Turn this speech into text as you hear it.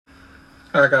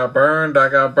I got burned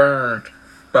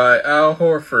by Al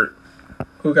Horford,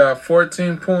 who got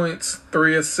 14 points,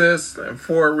 3 assists, and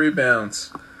 4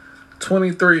 rebounds.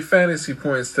 23 fantasy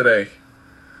points today.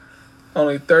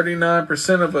 Only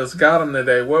 39% of us got him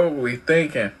today. What were we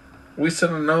thinking? We should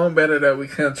have known better that we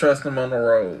couldn't trust him on the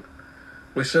road.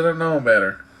 We should have known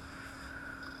better.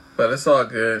 But it's all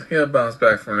good. He'll bounce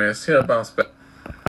back from this. He'll bounce back.